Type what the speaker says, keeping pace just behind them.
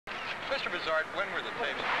Mr. Buzhardt, when were the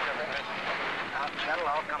tapes transmitted?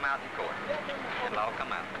 That'll all come out in court. It'll all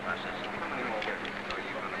come out in the process. How many more witnesses are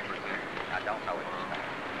you going to present? I don't know it this time.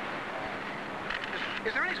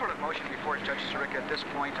 Is there any sort of motion before Judge Sirica at this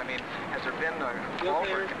point? I mean, has there been a call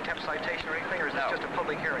for a contempt citation or anything, or is this just a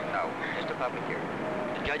public hearing? No, just a public hearing.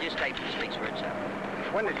 The judge's statement speaks for itself.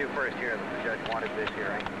 When did you first hear that the judge wanted this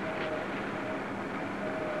hearing?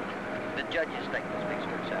 The judge's statement speaks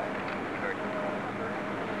for itself. You heard it.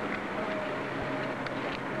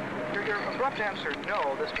 Your abrupt answer,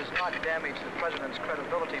 no, this does not damage the president's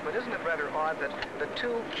credibility, but isn't it rather odd that the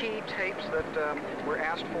two key tapes that were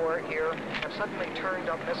asked for here have suddenly turned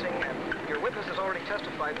up missing, and your witness has already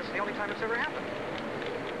testified this is the only time it's ever happened?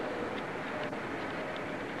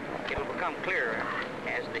 It'll become clearer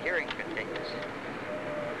as the hearing continues.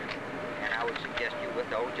 And I would suggest you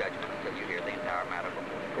withhold judgment until you hear the entire matter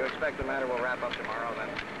before. You expect the matter will wrap up tomorrow, then?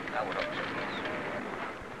 I would hope so, yes.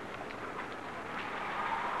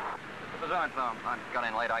 Buzhardt, I got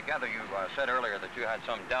in late. I gather you said earlier that you had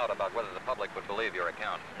some doubt about whether the public would believe your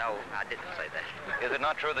account. No, I didn't say that. Is it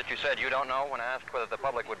not true that you said you don't know when asked whether the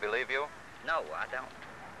public would believe you? No, I don't.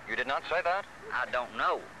 You did not say that? I don't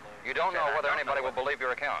know. You don't know whether anybody will believe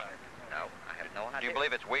your account? No, I have no idea. Do you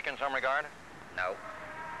believe it's weak in some regard? No.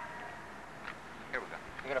 Here we go.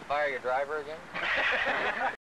 You gonna fire your driver again?